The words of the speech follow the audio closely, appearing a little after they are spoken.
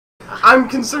I'm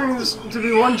considering this to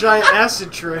be one giant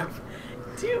acid trip.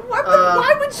 Dude,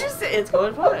 why would you say it's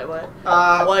going fine? What?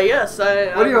 Why, yes,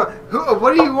 What do you want?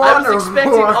 What do you want? I was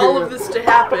expecting all of this to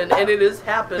happen, and it has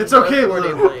happened. It's okay, Bloo.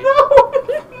 No,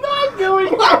 it's not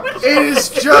going. It is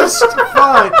just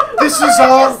fine. This is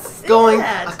all going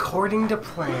according to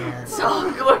plan. It's all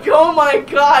going. Oh my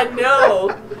God, no.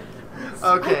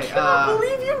 Okay. I cannot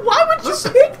believe you. Why would you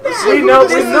pick that? We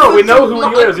know who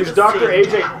he is. He's Dr.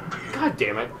 AJ. God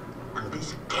damn it.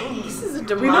 This is a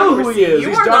democracy. We know who he is.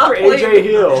 He's Dr. AJ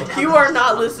Hill. You are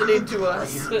not listening to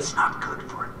us. It's not good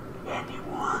for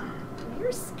anyone.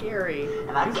 You're scary.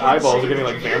 His eyeballs are getting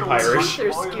like vampire-ish.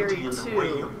 They're scary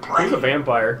too. He's a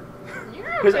vampire.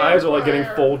 You're His eyes are like getting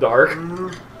full dark.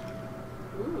 Ooh,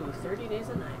 30 Days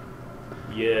a Night.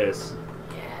 Yes.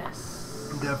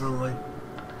 Yes. Definitely.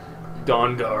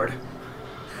 Dawn Guard.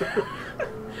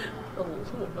 Oh,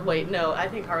 wait, no, I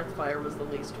think Hearthfire was the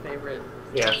least favorite.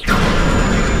 Yeah. Do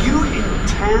you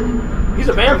intend? He's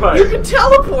a vampire. You can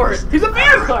teleport! He's a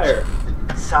vampire!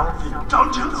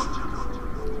 Self-indulgence?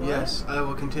 Yes, I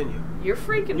will continue. You're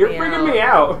freaking You're me freaking me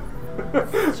out.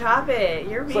 Stop it.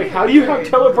 You're It's being like, how do you have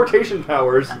weird. teleportation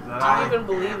powers? Do you even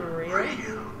believe in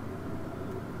real?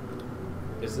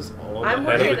 Is this all in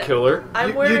the head of the killer?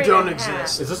 You don't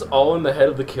exist. Is this all in the head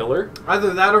of the killer?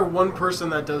 Either that or one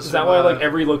person that does. Is that why like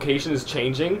every location is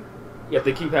changing? Yet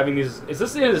they keep having these. Is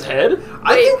this in his head?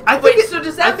 So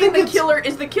does that mean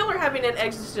is the killer having an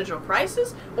existential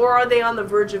crisis, or are they on the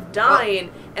verge of dying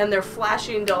and they're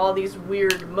flashing to all these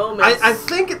weird moments? I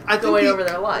think over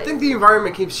their life. I think the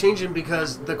environment keeps changing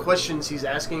because the questions he's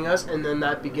asking us, and then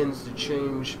that begins to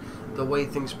change the way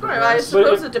things progress. Right, I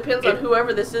suppose it depends on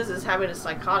whoever this is having a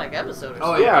psychotic episode or something.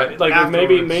 Oh yeah, like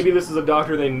maybe this is a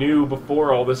doctor they knew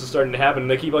before all this is starting to happen.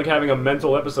 And they keep like having a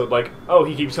mental episode, like, oh,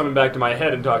 he keeps coming back to my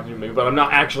head and talking to me, but I'm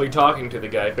not actually talking to the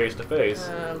guy face to face.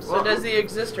 So does he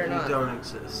exist or not? He don't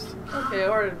exist. Okay,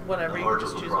 or whatever. You can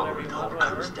just choose whatever you want.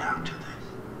 Whatever.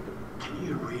 Can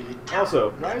you really tell?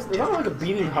 Also, is that like a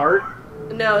beating heart?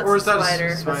 No, it's or is a that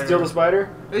spider. That's still the spider?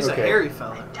 He's a hairy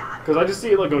fella. Because I just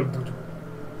see it like going.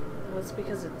 Well, it's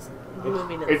because it's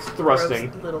moving it's thrusting.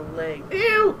 Gross little leg.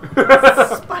 Ew!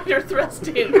 Spider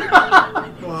thrusting.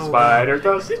 Spider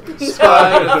thrust.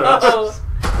 Spider thrust.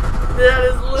 That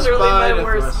is literally my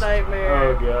worst nightmare.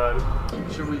 Oh god.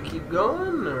 Should we keep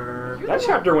going or? That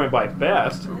chapter went by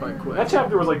fast. That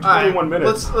chapter was like 21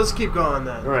 minutes. Let's keep going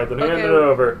then. All right, then hand it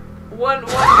over. One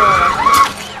more.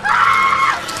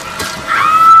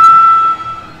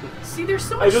 See, there's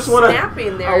so much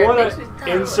snapping there. I want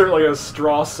to insert like a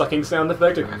straw sucking sound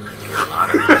effect. It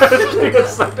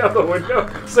gets sucked out the window.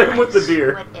 Same with the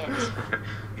deer.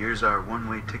 Here's our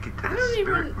one-way ticket to the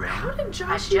spirit realm. How did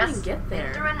Josh even get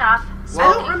there? Through enough.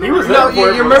 I don't remember. He was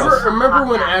you remember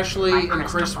when Ashley and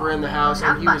Chris were in the house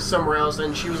and he was somewhere else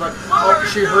and she was like, oh,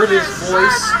 she heard his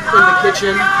voice in the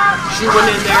kitchen. She went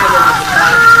in there and there was a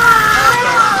fire.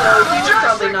 So he was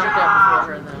probably knocked out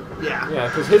before her then. Yeah,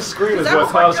 because his scream is what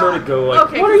caused her to go like,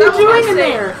 okay, what are you doing in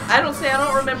there? I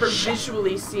don't remember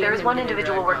visually seeing There is him one being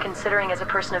individual we're considering as a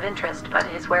person of interest, but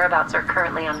his whereabouts are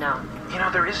currently unknown. You know,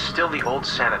 there is still the old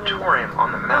sanatorium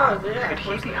on the map. yeah, Could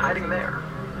he be hiding there?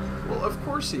 Well, of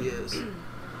course he is.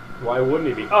 Why wouldn't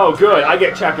he be? Oh, good. I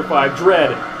get chapter 5,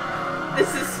 Dread.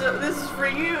 This is for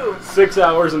you. 6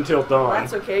 hours until dawn. Well,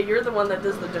 that's okay. You're the one that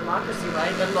does the democracy,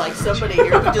 right? And like somebody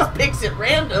here who just picks at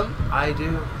random. I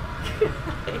do.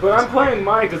 But I'm playing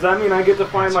Mike. Does that mean I get to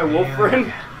find my wolf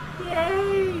friend?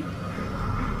 Yay!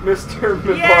 Mr.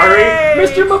 Mabari.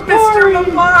 Mr. Mabari. Mr.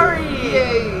 Mabari.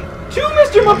 Yay! 2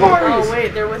 Mr. Mabaris. Oh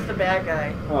wait, they're with the bad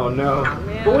guy. Oh no. Oh,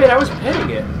 man. But wait, I was petting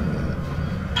it.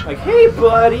 Like, hey,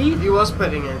 buddy. He was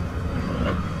petting it.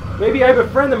 Maybe I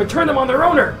befriend them and turn them on their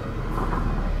owner.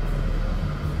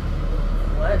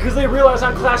 What? Because they realize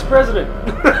I'm class president.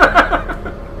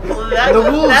 Well,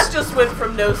 that just went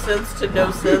from no sense to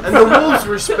no sense. And the wolves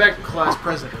respect class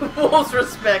president. Wolves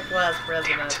respect class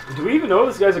president. Do we even know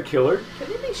this guy's a killer? Could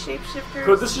they be shapeshifters?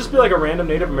 Could this just be like a random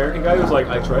Native American guy who's like,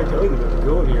 I tried telling them to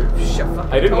go in here.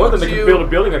 I didn't want them to build a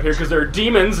building up here because there are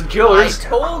demons and killers. I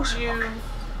told you. Well,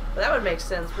 that would make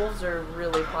sense. Wolves are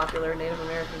really popular in Native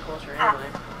American culture anyway.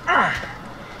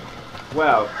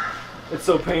 Wow. It's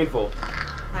so painful.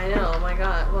 I know, oh my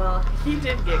god. Well, he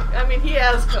did get... I mean, he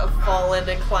has fallen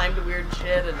and climbed weird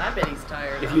shit, and I bet he's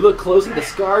tired. If you look closely, the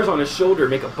scars on his shoulder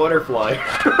make a butterfly.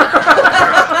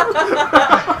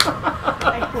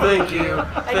 Thank you.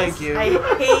 Thank you. I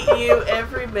hate you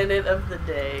every minute of the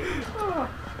day. Oh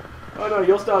no,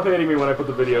 you'll stop hating me when I put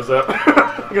the videos up.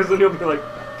 Because then you'll be like,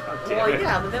 God damn it. Well,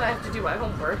 yeah, but then I have to do my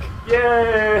homework.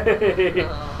 Yay!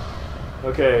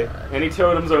 Okay, any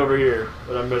totems over here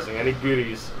that I'm missing? Any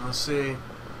goodies? Let's see.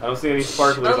 I don't see any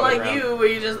sparklies on the Unlike ground. you, where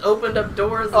you just opened up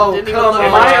doors and Oh, didn't even come look.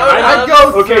 on. I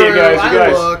go Okay, through, you guys,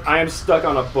 I look. I am stuck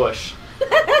on a bush.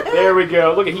 There we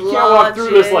go. Look, he can't walk through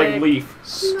this like leaf.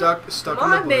 Stuck Come in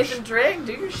the on, bush. Nathan Drake,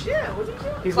 do your shit. What are you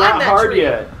doing? He's Climb not that hard tree.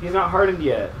 yet. He's not hardened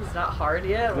yet. He's not hard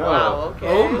yet? No. Wow, okay.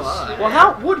 Oh my. Well,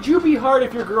 how would you be hard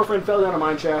if your girlfriend fell down a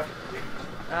mine shaft?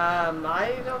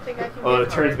 I don't think I can Oh, get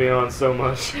it turns hard. me on so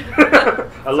much.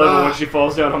 I love it when she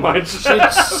falls down a mine She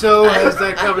shaft. so has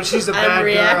that coming. She's a bad I'm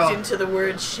reacting girl. to the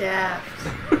word shaft.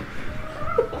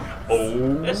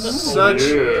 Oh,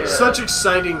 Such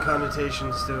exciting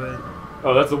connotations to it.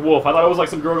 Oh, that's a wolf. I thought it was like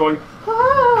some girl going.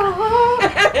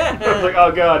 I was like,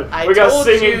 oh god, I we got told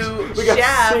singing. you, We got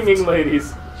shaft. singing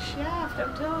ladies. Shaft,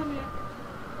 I'm telling you.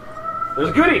 There's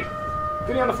a goody.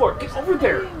 Goody on the floor. Get over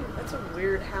there. That's a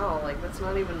weird howl. Like, that's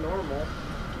not even normal.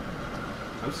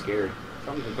 I'm scared.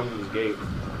 Something's gonna come through this gate.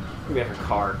 Maybe like a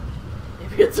car.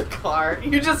 Maybe it's a car.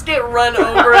 You just get run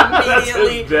over That's his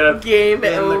immediately. death. Game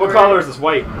over. What color is this?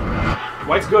 White.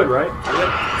 White's good, right?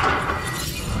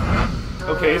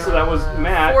 Okay, so that was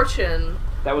Matt. Fortune,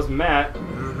 That was Matt.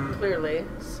 clearly.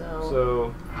 So.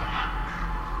 So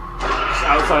just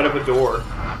outside of a door,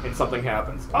 and something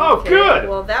happens. Oh, Okay, good.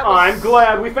 well, that was- I'm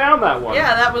glad we found that one.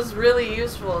 Yeah, that was really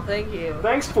useful. Thank you.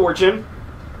 Thanks, Fortune.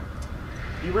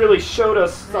 You really showed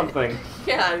us something.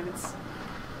 Yeah, it's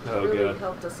Oh, really good.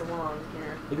 helped us along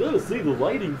here. I gotta say, the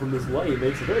lighting from this light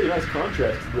makes a very nice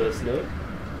contrast to this, no?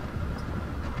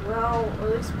 Well,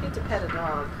 at least we get to pet a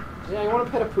dog. Yeah, I want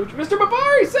to pet a pooch. Mr.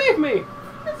 Babari, save me!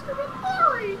 Mr.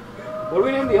 Babari! What do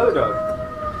we name the other dog?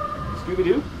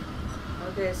 Scooby-Doo?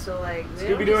 Okay, so like they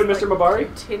Scooby-Doo don't and just, Mr. like, Mabari?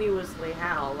 continuously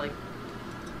howl like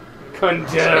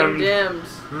Condemned. condemned.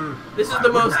 Hmm. This is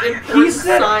the most important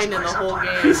said- sign in the whole He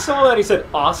game. saw that and he said,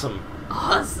 awesome.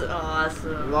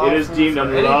 Awesome. It is deemed for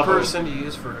any unlawful. person to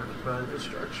use for private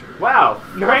structure. Wow,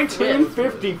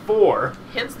 1954.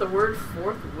 Hence the word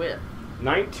forthwith.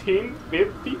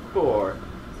 1954.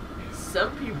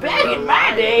 Some people. Back in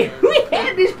my day, we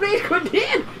had this place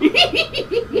condemned.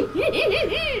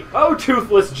 Oh,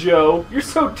 Toothless Joe, you're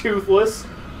so toothless.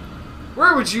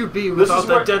 Where would you be This without is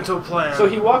that where- dental plan? So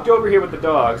he walked over here with the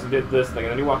dogs and did this thing,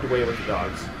 and then he walked away with the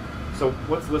dogs. So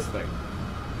what's this thing?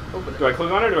 Open Do I click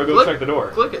on it or do I go Click- check the door?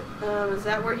 Click it. Is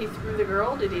that where he threw the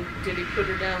girl? Did he put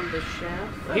her down the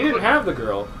shaft? He didn't have the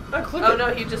girl. I click Oh it. no,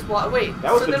 he just walked. Wait.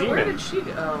 That was so the then where demon. did she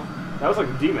go? Oh. That was like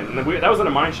a demon, and then that was in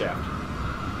a mine shaft.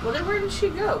 Well then where did she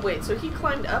go? Wait, so he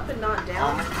climbed up and not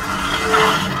down?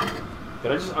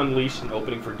 Did I just unleash an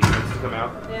opening for demons to come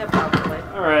out? Yeah, probably.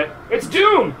 Alright, it's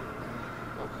Doom!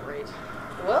 Oh great.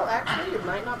 Well, actually, you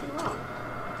might not be wrong.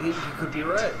 You could be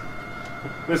right.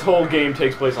 This whole game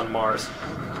takes place on Mars.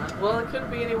 Well, it couldn't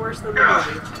be any worse than the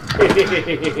movie.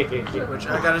 Which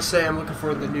I gotta say, I'm looking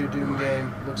forward to the new Doom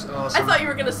game. Looks awesome. I thought you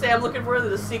were gonna say I'm looking forward to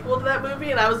the sequel to that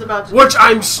movie, and I was about to. Which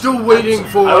I'm still waiting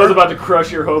for. I was about to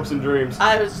crush your hopes and dreams.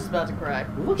 I was just about to cry.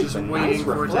 Look at Just the waiting nice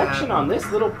for it to reflection happen. on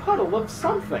this little puddle of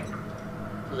something.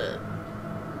 Bleh.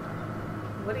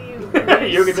 What do you?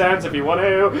 You can dance if you want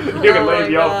to. You can Oh my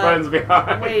leave your God. friends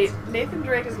behind. Wait, Nathan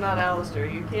Drake is not Alistair.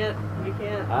 You can't.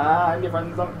 And your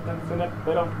friends don't dance in it.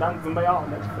 They don't dance and they all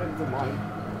make friends of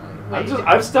mine. Wait,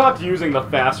 I've stopped using the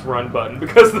fast run button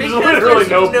because there's because literally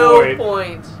there's no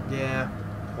point. Yeah.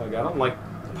 Like, I don't like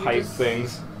pipe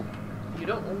things. You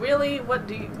don't really. What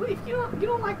do you? Wait, you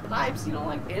don't like pipes. You don't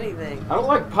like anything. I don't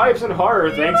like pipes and horror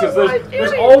You things because don't there's, like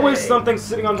there's anything. always something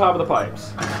sitting on top of the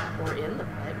pipes. Or in the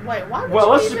pipe. Wait, why? Would Well,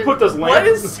 you let's even, just put this lamp. What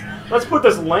is? Let's put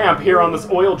this lamp here on this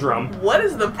oil drum. What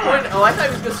is the point? Oh, I thought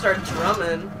he was gonna start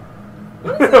drumming.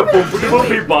 What is he We'll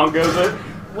even be bongos it.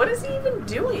 What is he even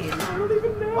doing? I don't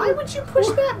even know. Why would you push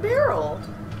that barrel?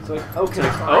 It's like, okay. Can I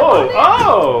climb Oh, on it?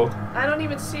 oh! I don't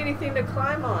even see anything to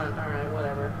climb on. All right,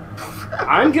 whatever.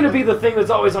 I'm gonna be the thing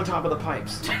that's always on top of the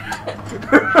pipes.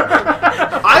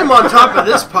 I'm on top of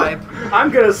this pipe.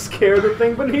 I'm gonna scare the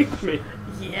thing beneath me.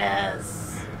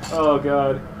 Yes. Oh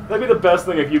god. That'd be the best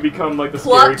thing if you become like the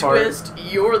Plot scary part. twist.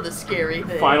 You're the scary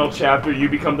thing. Final chapter, you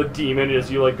become the demon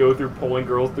as you like go through pulling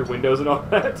girls through windows and all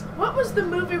that. What was the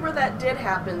movie where that did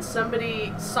happen?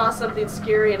 Somebody saw something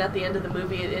scary, and at the end of the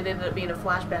movie, it ended up being a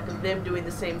flashback of them doing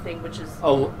the same thing, which is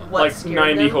what like scared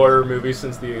 90 them. horror movies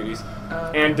since the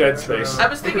 80s. And Dead Space. I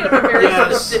was thinking of a very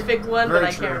Yes. specific one, but Very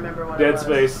I true. can't remember what it Dead was.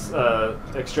 Space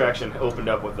Extraction opened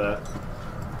up with that.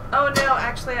 Oh no,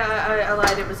 actually I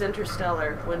lied. It was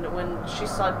Interstellar when she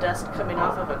saw dust coming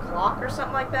off of a clock or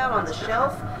something like that on the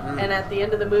shelf, and at the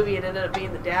end of the movie it ended up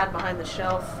being the dad behind the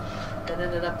shelf that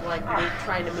ended up like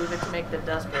trying to move it to make the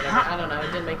dust but I don't know. It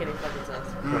didn't make any fucking sense.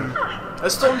 I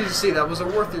still need to see that. Was it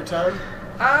worth your time?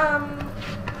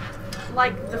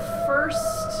 Like the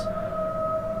first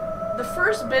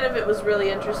bit of it was really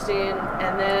interesting,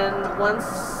 and then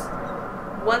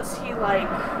once he like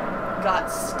got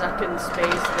stuck in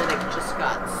space, then it just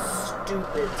got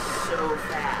stupid so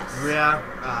fast. Yeah.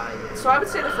 So I would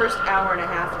say the first hour and a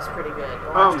half was pretty good. The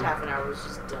last half an hour was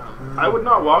just dumb. I would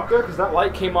not walk there because that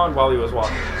light came on while he was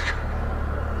walking.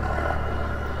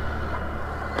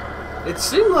 It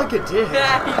seemed like it did.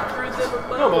 Yeah, he threw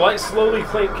them a No, the light slowly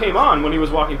came on when he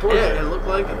was walking towards it. Yeah, it looked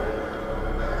like it.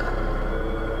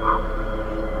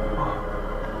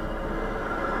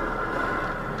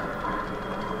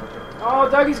 Oh,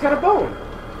 Dougie's got a bone.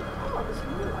 Oh, this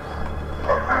moves.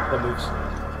 That moves.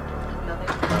 Nothing.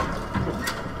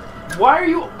 Why are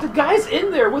you... The guy's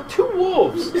in there with 2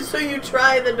 wolves. So you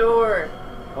try the door.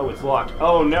 Oh, it's locked.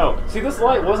 Oh, no. See, this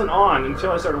light wasn't on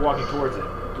until I started walking towards it.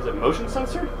 Is it motion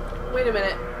censored? Wait a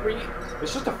minute. Were you...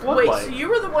 It's just a floodlight. Wait, so you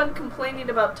were the one complaining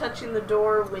about touching the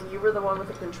door when you were the one with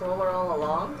the controller all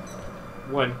along?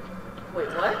 When? Wait,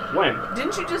 what? When?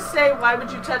 Didn't you just say, why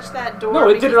would you touch that door? No,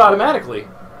 it did it automatically.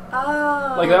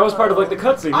 Oh. Like, that was part of, like, the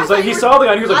cutscene. I He's like, thought he you saw the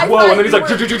guy and he was like, I whoa, thought and then he's you like,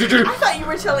 were- "Ju-ju-ju-ju-ju." I thought you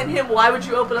were telling him, why would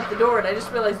you open up the door? And I just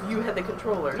realized you had the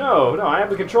controller. No, I have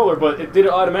the controller, but it did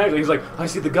it automatically. He's like, I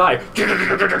see the guy.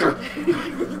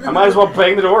 I might as well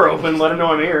bang the door open, let him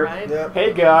know I'm here. Right? Yep.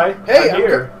 Hey, guy, Hey, I'm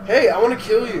here. Hey, I want to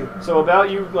kill you. So about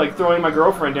you, like, throwing my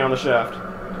girlfriend down the shaft.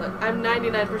 Look, I'm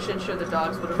 99% sure the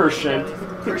dogs would have... Percent.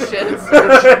 Crescendo.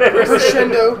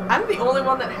 I'm the only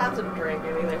one that hasn't drank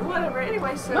anything. Whatever.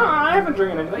 Anyway, so... No, I haven't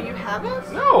drinking Oh, anything. you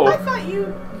haven't? No. I thought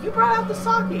you brought out the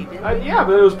sake, didn't you? Yeah,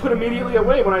 but it was put immediately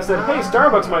away when I said, hey,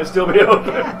 Starbucks might still be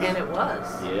open. Yeah, and it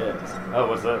was. Yes. Oh,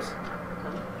 what's this?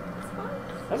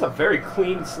 That's a very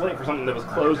clean slate for something that was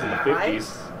closed in the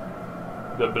 50s.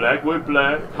 The Blackwood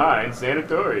Pine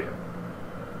Sanatorium.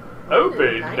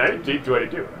 Open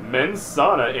 1922. Men's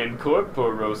sauna in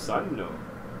Corpore Sano.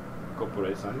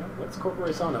 Corpore Sano? What's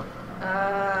Corpore Sano?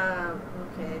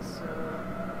 Okay, so...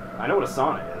 I know what a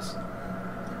sauna is.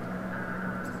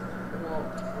 Well,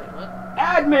 wait, what?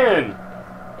 Admin!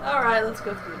 Alright, let's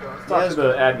go through the door. Talk to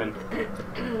the admin.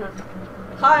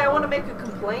 Hi, I want to make a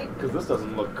complaint. Because this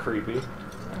doesn't look creepy.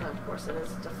 Of course it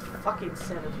is. It's a fucking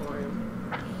sanatorium.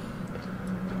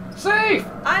 Safe!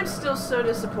 I'm still so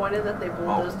disappointed that they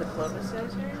bulldozed the Clovis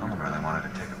Sanitarium. Someone really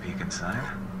wanted to take a peek inside.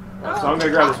 So I'm gonna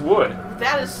grab this wood.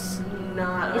 That is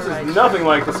not This alright. is nothing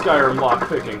like the Skyrim lock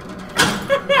picking.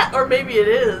 Or maybe it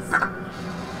is.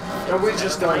 And we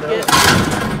just don't Like know. it.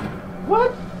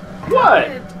 What?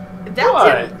 What?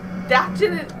 That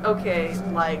didn't. Okay,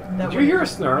 like that. Did you hear a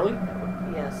snarling?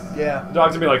 Yes. Yeah. The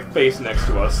dog's gonna be like face next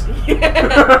to us.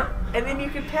 And then you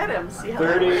can pet him. See how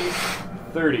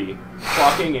 30,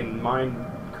 clocking in mine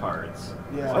cards.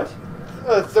 Yeah. What?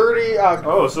 30.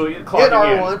 Oh, so Hit clocking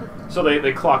R1. in. So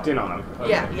they clocked in on him. Okay.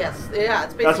 Yeah. Yes. Yeah.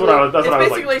 It's basically. That's what I was like.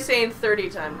 basically saying 30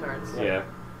 time cards. Yeah.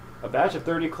 A batch of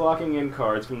 30 clocking in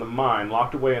cards from the mine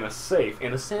locked away in a safe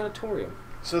in a sanatorium.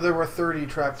 So there were 30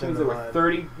 trapped in Means the there were mine.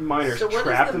 30 miners So what is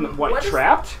trapped the- in the... What, what is-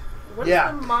 trapped? What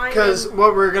Yeah, does the mine? because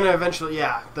what we're gonna eventually,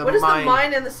 the What does mine. the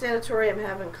mine and the sanatorium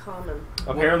have in common?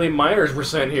 Apparently miners were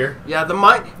sent here. Yeah, the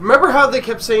mine. Remember how they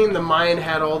kept saying the mine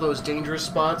had all those dangerous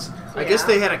spots? I guess Yeah.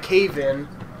 they had a cave in,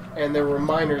 and there were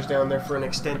miners down there for an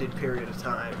extended period of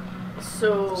time.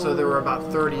 So So there were about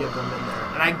 30 of them in there,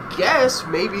 and I guess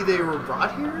maybe they were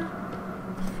brought here.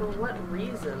 For what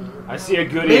reason? I see a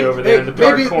goodie over there in the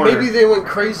dark maybe, corner. maybe they went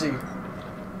crazy.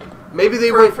 Maybe they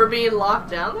For, went for being locked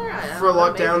down there? I don't for know,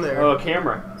 locked maybe. down there. Oh, a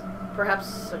camera.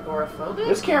 Perhaps agoraphobic?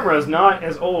 This camera is not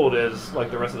as old as like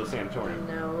the rest of the sanatorium.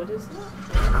 No, it is not.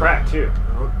 It's cracked too.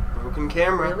 Oh, broken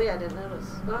camera. Really? I didn't notice.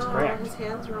 Oh, cracked. his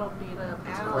hands are all beat up.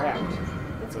 It's Ow. cracked.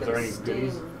 That's Was gonna there any sting.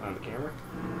 goodies on the camera?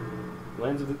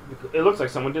 Lens of the, it looks like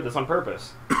someone did this on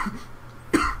purpose.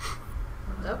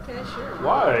 Okay, sure.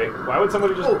 Why? Why would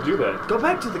somebody just do that? Go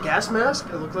back to the gas mask.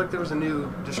 It looked like there was a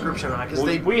new description on it because Well,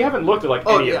 they. we haven't looked at like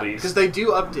Oh any yeah, of these. because they do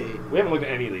update. We haven't looked at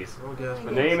any of these. Okay.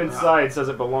 The name inside says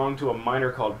it belonged to a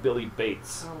miner called Billy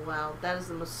Bates. Oh wow, that is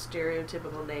the most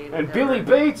stereotypical name. And ever. Billy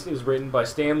Bates is written by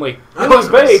Stanley. I Billy was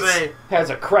gonna Bates say. has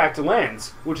a cracked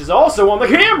lens, which is also on the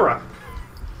camera.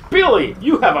 Billy,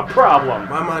 you have a problem.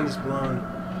 My mind is blown.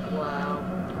 Wow.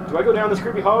 Do I go down this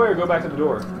creepy hallway or go back to the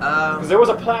door? Because there was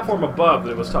a platform above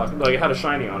that was talking, like it had a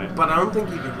shiny on it. But I don't think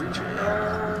you could reach it.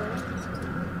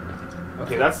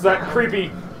 Okay,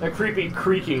 that creepy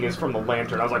creaking is from the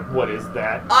lantern. I was like, what is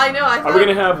that? I know. I Are thought, we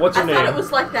gonna have what's her I name? thought it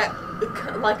was like that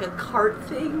like a cart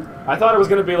thing. I thought it was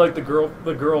gonna be like the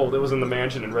girl that was in the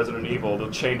mansion in Resident Evil, the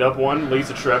chained up one,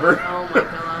 Lisa Trevor. Oh my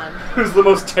god. Who's the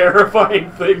most terrifying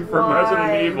thing from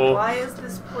Resident Evil. Why is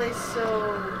this place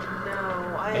so...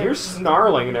 No, I hear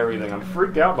snarling and everything. I'm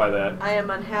freaked out by that. I am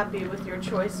unhappy with your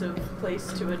choice of place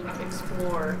to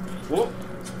explore. Whoa.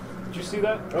 Did you see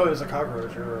that? Oh, there's a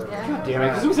cockroach. Yeah. God damn it,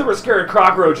 because we said we're scared of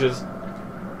cockroaches.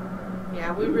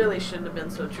 Yeah, we really shouldn't have been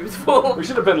so truthful. We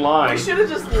should have been lying. We should have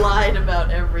just lied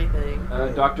about everything.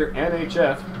 Dr.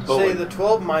 NHF Say the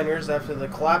 12 miners, after the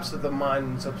collapse of the mine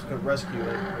and subsequent rescue,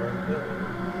 were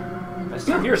killed. I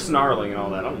still hear snarling and all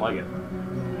that. I don't like it.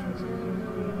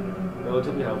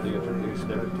 Relatively healthy. Introduced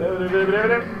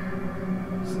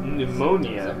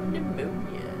pneumonia.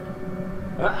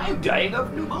 I'm dying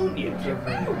of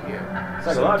pneumonia.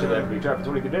 Psychologically, after being trapped for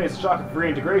 22 days, the shock of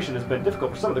reintegration has been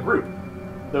difficult for some of the group.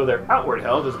 Though their outward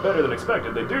health is better than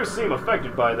expected, they do seem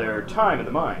affected by their time in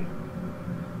the mine.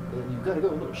 And you've got to go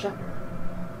a little shatner.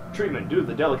 Treatment. Due to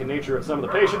the delicate nature of some of the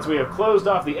patients, we have closed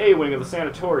off the A wing of the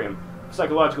sanatorium.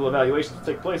 Psychological evaluations will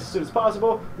take place as soon as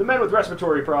possible. The men with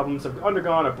respiratory problems have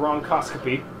undergone a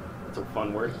bronchoscopy. That's a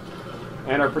fun word.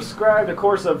 And are prescribed a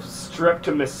course of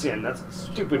streptomycin. That's a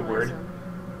stupid word.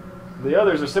 The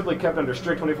others are simply kept under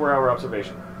strict 24-hour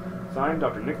observation. Signed,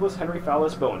 Dr. Nicholas Henry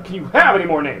Fowlis Bowen. Can you have any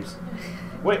more names?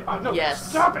 Wait, oh no, yes.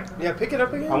 Stop it! Yeah, pick it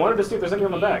up again. I wanted to see if there's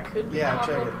anything on the back. Yeah,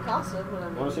 check it. I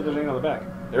want to see if there's anything on the back.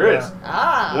 There is.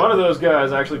 Ah. One of those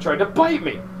guys actually tried to bite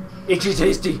me. Itchy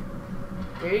tasty.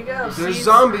 There you go. There's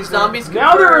zombies. Zombies.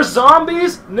 Now there are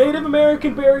zombies, Native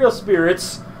American burial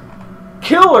spirits,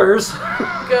 killers,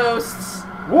 ghosts,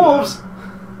 wolves.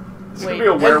 This could be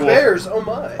a And werewolf. bears. Oh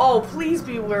my. Oh, please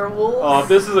be werewolves. Oh, if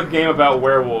this is a game about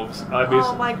werewolves. I'd be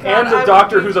Oh my God, and I a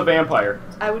doctor would be- who's a vampire.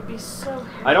 I would be so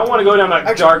happy. I don't want to go down that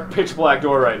Actually- dark, pitch black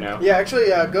door right now. Yeah, actually,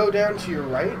 go down to your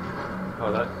right.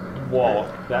 Oh, that wall.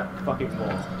 That fucking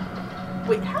wall.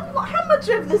 Wait, how much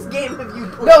of this game have you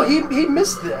played? No, he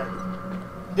missed that.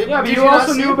 Yeah, but did you not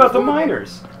also see knew it about the before?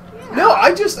 miners. No,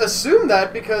 I just assumed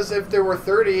that because if there were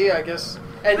 30, I guess,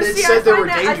 and But it see, said there were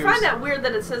I dangers. find that weird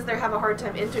that it says they have a hard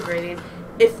time integrating.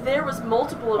 If there was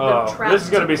multiple of them Oh, trapped this is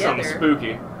gonna be together, something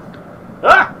spooky.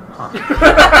 Ah!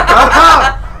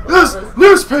 This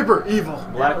newspaper evil.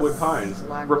 Blackwood was Pines.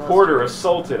 lackluster. Reporter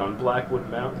assaulted on Blackwood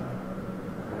Mountain.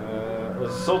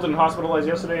 Was assaulted and hospitalized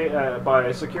yesterday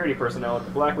by security personnel at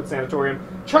the Blackwood Sanatorium.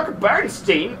 Chuck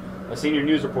Bernstein, a senior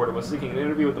news reporter, was seeking an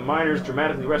interview with the miners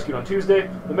dramatically rescued on Tuesday.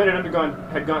 The men had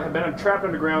been trapped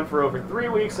underground for over 3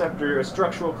 weeks after a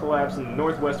structural collapse in the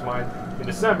Northwest mine in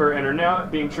December and are now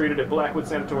being treated at Blackwood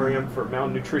Sanatorium for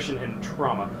malnutrition and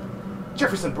trauma.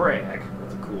 Jefferson Bragg.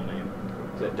 That's a cool name.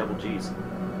 It's got double G's.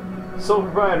 Sole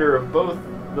proprietor of both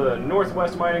the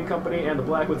Northwest Mining Company and the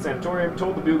Blackwood Sanatorium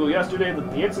told the Bugle yesterday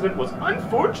that the incident was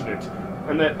unfortunate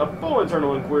and that a full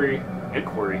internal inquiry...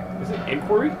 Is it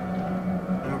inquiry?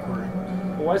 Inquiry.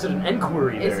 Well, why is it an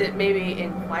inquiry there? Is it maybe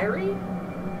inquiry?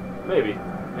 Maybe.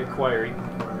 Inquiry.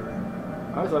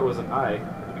 I always thought it was an I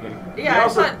at the beginning. Yeah,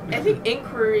 I think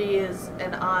inquiry is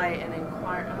an I and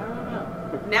inquiry. I don't know.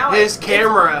 Now His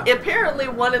camera. Apparently,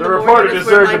 one in The the reporter morning is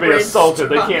when deserved my to be brain assaulted.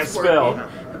 They stops can't spell.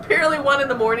 working. Apparently, 1 in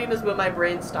the morning is when my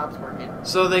brain stops working.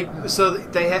 So he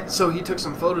took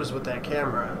some photos with that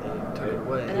camera and he took it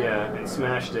away. Yeah, and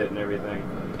smashed it and everything.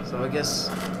 So I guess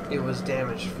it was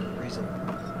damaged for a reason.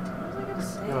 What was I gonna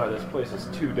say? Oh, this place is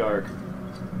too dark.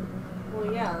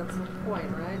 Well, yeah, that's the point,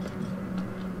 right?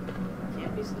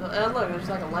 Can't be. And look, there's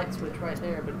like a light switch right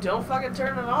there, but don't fucking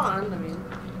turn it on. I mean.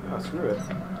 Oh, screw it.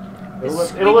 It's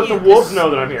It'll let the squeaky. wolves know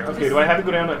that I'm here. Okay, do I have to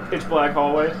go down that pitch black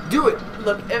hallway? Do it.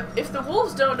 Look, if the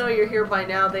wolves don't know you're here by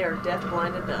now, they are deaf,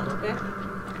 blind, and dumb. Okay.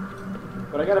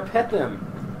 But I gotta pet them.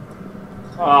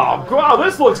 Oh, wow,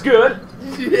 this looks good!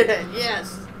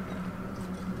 Yes.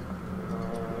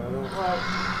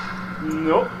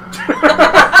 Nope.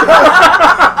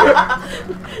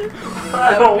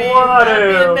 I That don't want That'd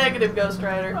be a to. negative, Ghost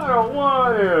Rider. I don't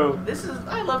want to. This is.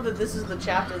 I love that this is the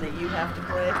chapter that you have to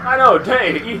play. I know.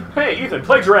 Hey, Ethan,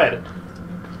 play Dread.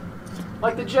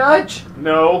 Like the judge?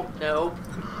 No. No.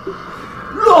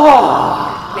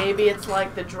 Law. Maybe it's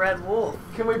like the Dread Wolf.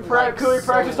 Can we Like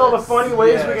practice all the soulless. funny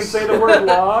ways we can say the word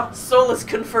law? Soulless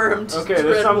confirmed. Okay,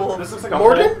 Dread Wolf. this looks like a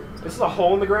Morden? hole. This is a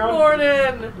hole in the ground.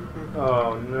 Morning.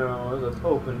 Oh no, there's an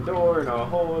open door and a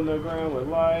hole in the ground with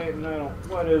light. No,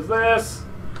 what is this?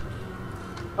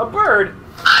 A bird.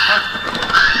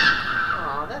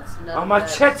 Aw, that's not. A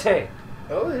machete.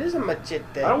 Oh, it is a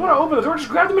machete. I don't want to open the door. Just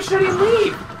grab the machete and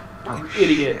leave. Oh, You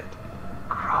idiot. shit.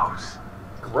 Gross.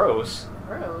 Gross.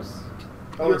 Gross.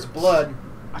 Oh, it's blood.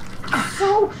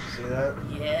 So, See that?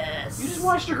 Yes. you just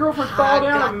watched your girlfriend fall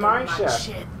down a a mine shaft.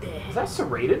 machete. Is that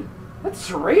serrated? That's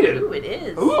serrated. Ooh, it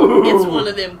is. Ooh. It's one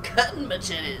of them cutting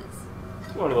machetes.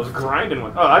 It's one of those grinding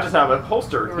ones. Oh, I just have a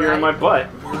holster here in my butt.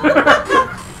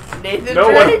 Nathan No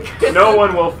Drake. one, no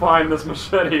one will find this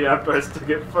machete after I stick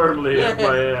it firmly in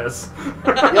my ass.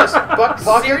 Yes, butt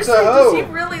pockets Seriously, a hoe. does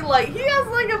he really like? He has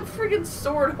like a freaking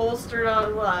sword holstered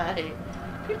on. Like,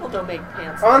 people don't make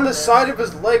pants. On like the this. side of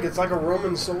his leg, it's like a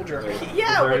Roman soldier. Yeah. Is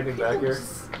there like, anything back people here?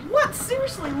 just- What?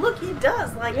 Seriously, look, he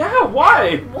does. Like, Yeah,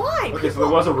 why? why? Okay, so there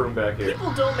was a room back here.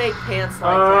 People don't make pants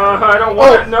like that. I don't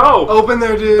want to know. Open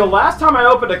there, dude. The last time I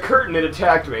opened a curtain, it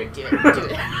attacked me. Do it. Do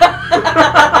it.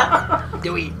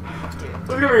 Do it.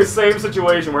 It's gonna be the same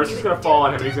situation where it's just gonna fall on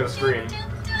him and he's gonna scream.